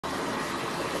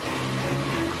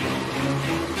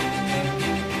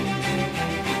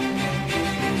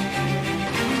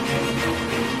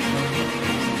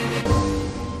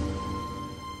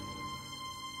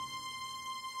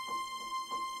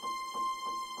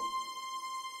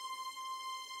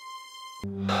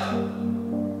Well,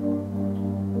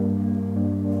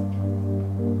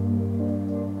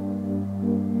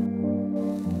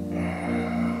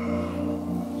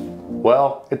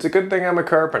 it's a good thing I'm a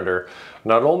carpenter.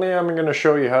 Not only am I going to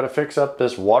show you how to fix up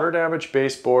this water damaged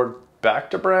baseboard back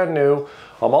to brand new,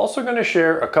 I'm also going to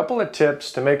share a couple of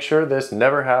tips to make sure this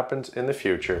never happens in the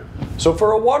future. So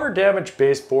for a water damaged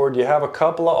baseboard, you have a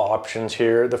couple of options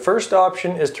here. The first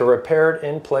option is to repair it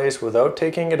in place without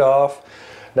taking it off.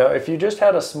 Now, if you just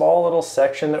had a small little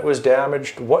section that was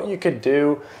damaged, what you could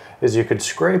do is you could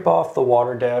scrape off the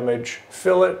water damage,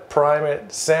 fill it, prime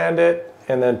it, sand it,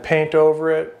 and then paint over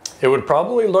it. It would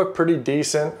probably look pretty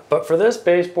decent, but for this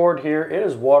baseboard here, it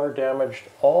is water damaged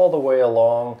all the way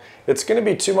along. It's going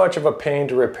to be too much of a pain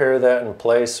to repair that in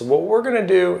place. So what we're going to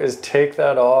do is take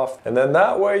that off, and then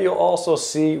that way you'll also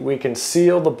see we can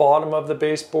seal the bottom of the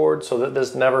baseboard so that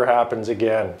this never happens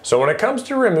again. So when it comes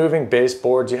to removing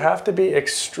baseboards, you have to be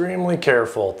extremely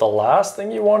careful. The last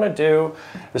thing you want to do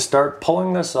is start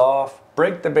pulling this off,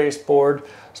 break the baseboard,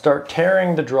 start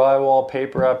tearing the drywall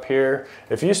paper up here.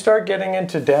 If you start getting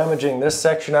into damaging this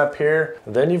section up here,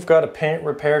 then you've got a paint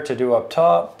repair to do up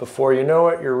top. Before you know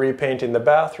it, you're repainting the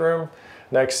bathroom.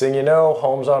 Next thing you know,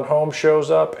 Homes on Home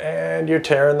shows up and you're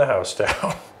tearing the house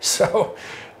down. So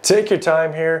take your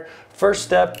time here. First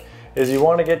step is you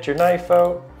want to get your knife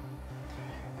out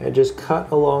and just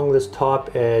cut along this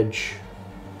top edge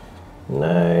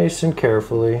nice and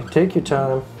carefully. Take your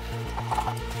time.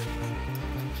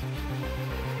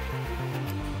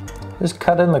 Just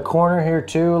cut in the corner here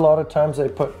too. A lot of times they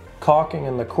put caulking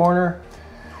in the corner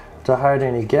to hide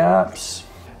any gaps.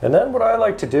 And then what I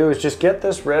like to do is just get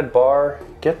this red bar,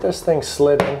 get this thing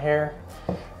slid in here,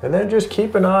 and then just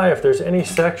keep an eye if there's any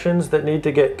sections that need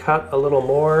to get cut a little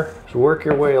more. Just work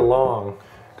your way along.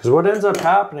 Because what ends up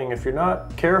happening if you're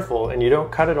not careful and you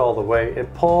don't cut it all the way,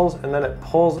 it pulls and then it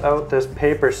pulls out this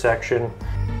paper section.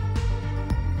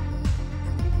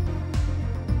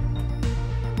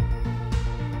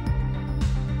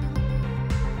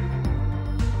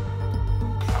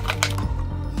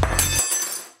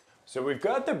 So we've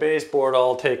got the baseboard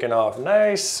all taken off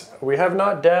nice. We have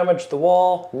not damaged the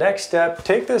wall. Next step,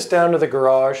 take this down to the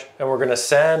garage and we're gonna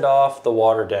sand off the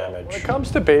water damage. When it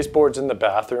comes to baseboards in the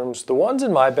bathrooms, the ones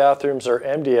in my bathrooms are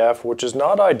MDF, which is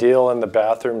not ideal in the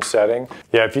bathroom setting.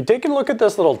 Yeah, if you take a look at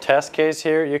this little test case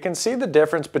here, you can see the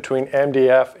difference between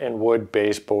MDF and wood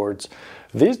baseboards.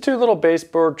 These two little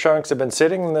baseboard chunks have been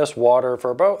sitting in this water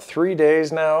for about 3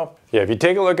 days now. Yeah, if you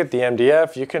take a look at the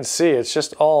MDF, you can see it's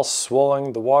just all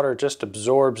swollen. The water just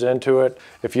absorbs into it.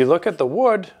 If you look at the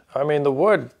wood, I mean the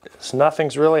wood,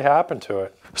 nothing's really happened to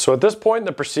it. So at this point in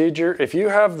the procedure, if you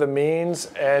have the means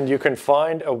and you can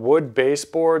find a wood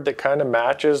baseboard that kind of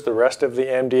matches the rest of the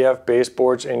MDF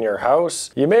baseboards in your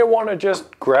house, you may want to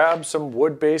just grab some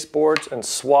wood baseboards and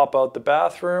swap out the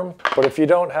bathroom. But if you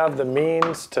don't have the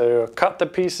means to cut the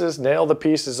pieces, nail the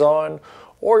pieces on,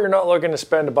 or you're not looking to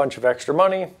spend a bunch of extra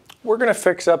money, we're going to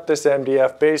fix up this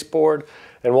MDF baseboard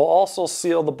and we'll also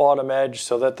seal the bottom edge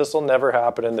so that this will never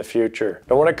happen in the future.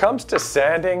 And when it comes to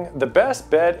sanding, the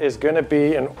best bet is going to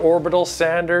be an orbital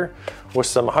sander with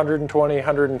some 120,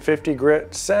 150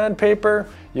 grit sandpaper.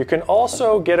 You can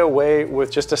also get away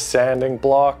with just a sanding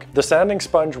block. The sanding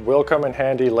sponge will come in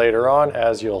handy later on,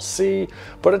 as you'll see,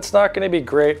 but it's not going to be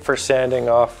great for sanding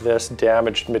off this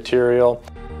damaged material.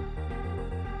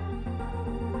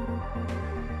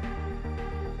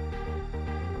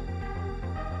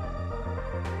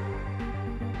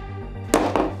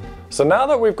 So now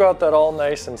that we've got that all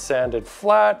nice and sanded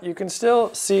flat, you can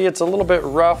still see it's a little bit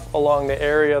rough along the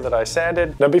area that I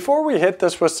sanded. Now before we hit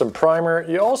this with some primer,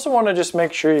 you also want to just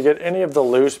make sure you get any of the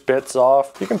loose bits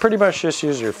off. You can pretty much just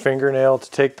use your fingernail to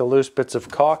take the loose bits of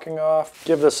caulking off.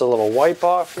 Give this a little wipe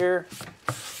off here.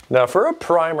 Now for a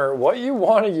primer, what you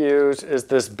want to use is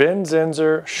this Bin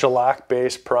Zinzer shellac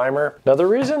base primer. Now the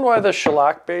reason why the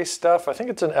shellac base stuff, I think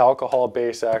it's an alcohol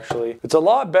base actually, it's a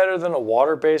lot better than a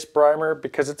water-based primer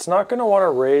because it's not going to want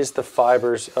to raise the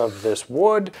fibers of this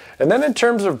wood. And then in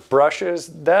terms of brushes,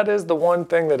 that is the one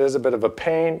thing that is a bit of a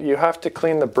pain. You have to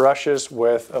clean the brushes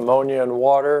with ammonia and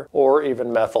water or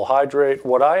even methyl hydrate.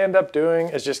 What I end up doing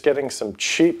is just getting some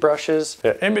cheap brushes.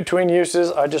 In between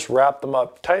uses, I just wrap them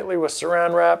up tightly with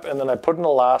saran wrap, and then I put an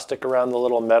elastic around the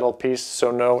little metal piece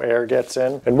so no air gets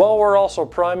in. And while we're also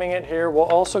priming it here, we'll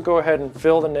also go ahead and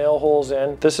fill the nail holes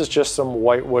in. This is just some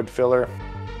white wood filler.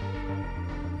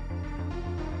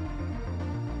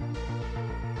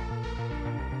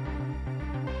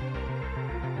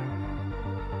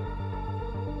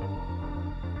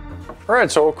 All right,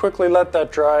 so we'll quickly let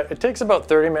that dry. It takes about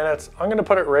 30 minutes. I'm gonna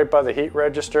put it right by the heat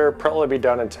register, probably be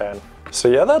done in 10. So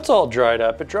yeah, that's all dried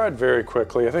up. It dried very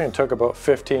quickly. I think it took about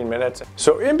 15 minutes.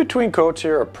 So in between coats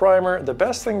here, a primer. The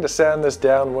best thing to sand this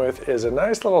down with is a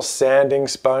nice little sanding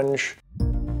sponge.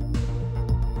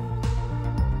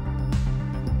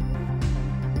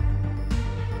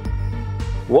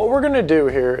 What we're gonna do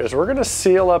here is we're gonna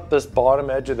seal up this bottom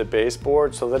edge of the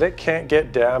baseboard so that it can't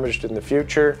get damaged in the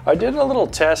future. I did a little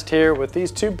test here with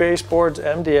these two baseboards,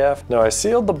 MDF. Now I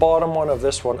sealed the bottom one of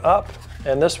this one up,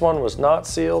 and this one was not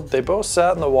sealed. They both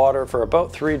sat in the water for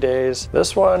about 3 days.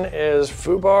 This one is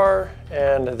foobar,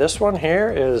 and this one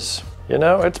here is, you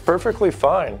know, it's perfectly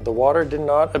fine. The water did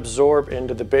not absorb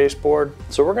into the baseboard.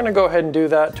 So we're gonna go ahead and do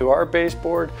that to our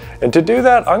baseboard. And to do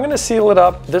that, I'm gonna seal it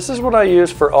up. This is what I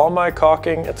use for all my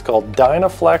caulking. It's called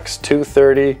Dynaflex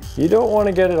 230. You don't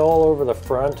wanna get it all over the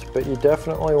front, but you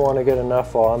definitely wanna get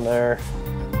enough on there.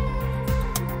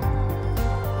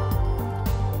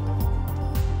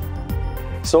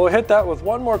 So we'll hit that with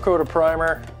one more coat of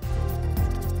primer.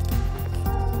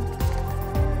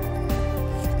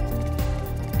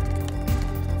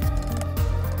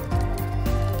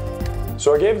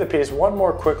 So I gave the piece one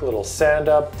more quick little sand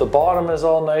up. The bottom is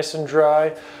all nice and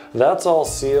dry. That's all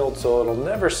sealed, so it'll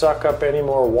never suck up any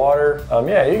more water.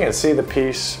 Yeah, you can see the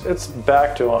piece. It's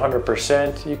back to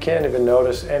 100%. You can't even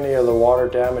notice any of the water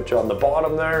damage on the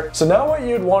bottom there. So now what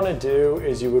you'd want to do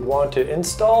is you would want to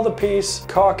install the piece,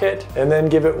 caulk it, and then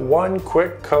give it one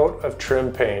quick coat of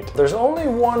trim paint. There's only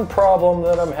one problem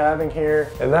that I'm having here,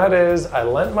 and that is I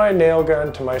lent my nail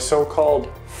gun to my so-called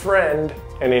friend,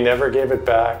 and he never gave it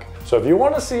back. So if you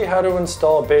want to see how to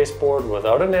install a baseboard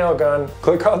without a nail gun,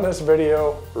 click on this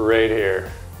video right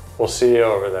here. We'll see you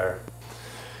over there.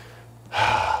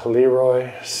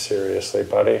 Leroy, seriously,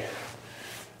 buddy.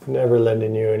 Never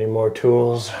lending you any more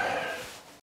tools.